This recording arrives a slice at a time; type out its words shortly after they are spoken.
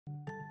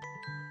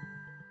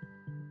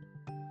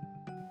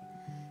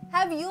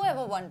Have you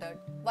ever wondered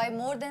why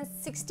more than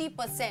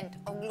 60%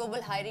 of global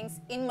hirings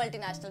in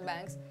multinational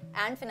banks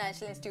and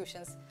financial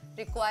institutions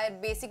require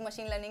basic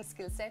machine learning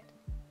skill set?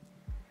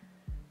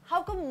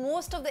 How come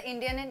most of the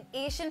Indian and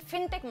Asian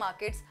fintech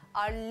markets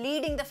are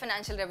leading the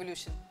financial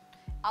revolution,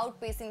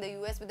 outpacing the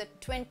US with a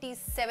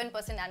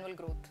 27% annual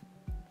growth?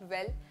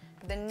 Well,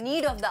 the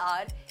need of the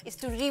hour is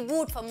to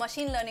reboot for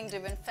machine learning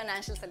driven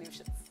financial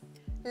solutions.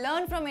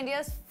 Learn from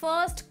India's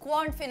first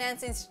quant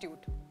finance institute,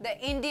 the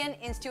Indian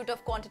Institute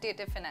of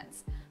Quantitative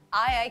Finance,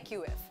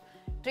 IIQF,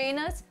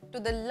 trainers to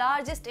the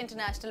largest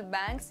international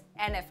banks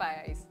and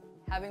FIIs,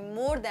 having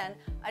more than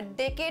a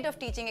decade of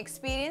teaching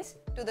experience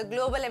to the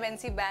global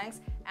MNC banks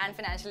and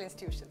financial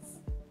institutions.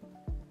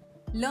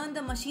 Learn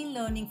the machine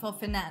learning for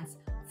finance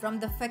from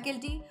the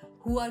faculty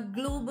who are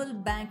global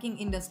banking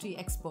industry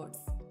experts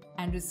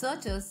and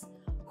researchers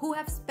who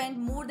have spent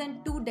more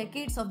than 2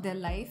 decades of their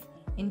life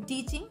in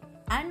teaching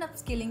and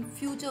upskilling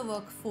future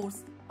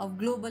workforce of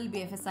global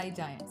BFSI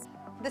giants.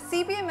 The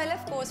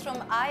CPMLF course from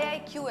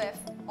IIQF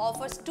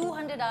offers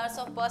 200 hours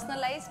of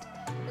personalized,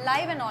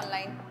 live and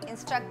online,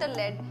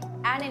 instructor-led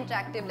and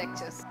interactive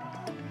lectures,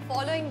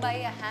 following by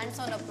a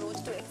hands-on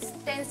approach to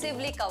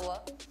extensively cover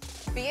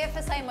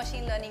BFSI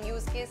machine learning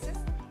use cases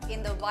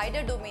in the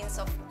wider domains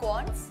of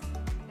quants,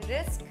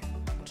 risk,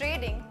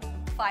 trading,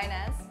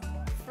 finance,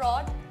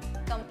 fraud,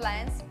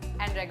 compliance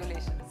and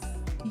regulations.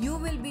 You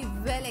will be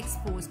well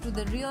exposed to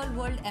the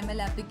real-world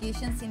ML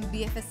applications in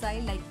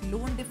BFSI like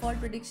loan default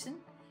prediction,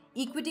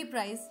 equity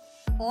price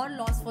or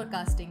loss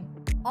forecasting,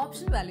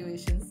 option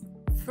valuations,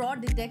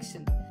 fraud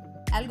detection,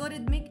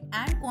 algorithmic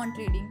and quant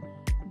trading,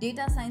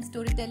 data science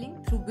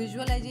storytelling through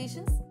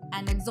visualizations,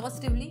 and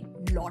exhaustively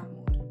lot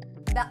more.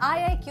 The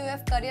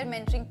IIQF career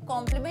mentoring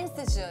complements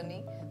this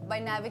journey by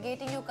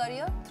navigating your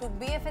career through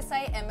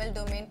BFSI ML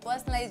domain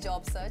personalized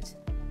job search,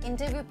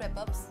 interview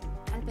prep-ups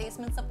and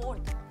placement support.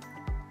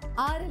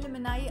 Our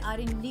alumni are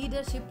in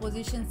leadership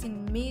positions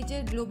in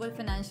major global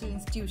financial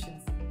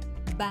institutions,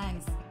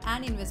 banks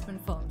and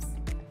investment firms.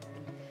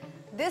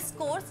 This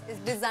course is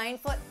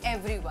designed for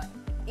everyone,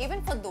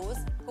 even for those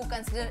who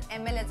consider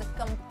ML as a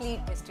complete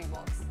mystery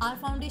box. Our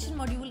foundation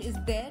module is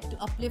there to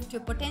uplift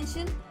your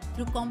potential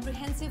through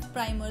comprehensive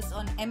primers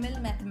on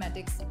ML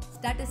mathematics,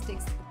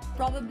 statistics,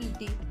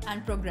 probability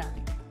and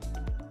programming.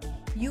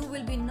 You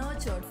will be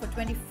nurtured for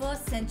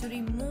 21st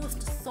century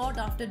most sought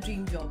after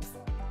dream jobs,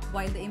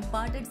 while the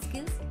imparted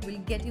skills will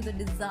get you the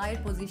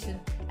desired position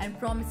and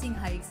promising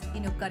hikes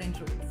in your current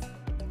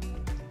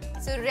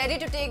roles. So ready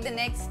to take the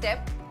next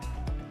step?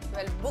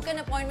 Well, book an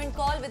appointment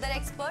call with our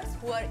experts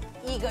who are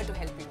eager to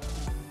help you.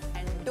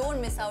 And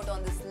don't miss out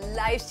on this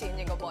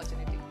life-changing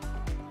opportunity.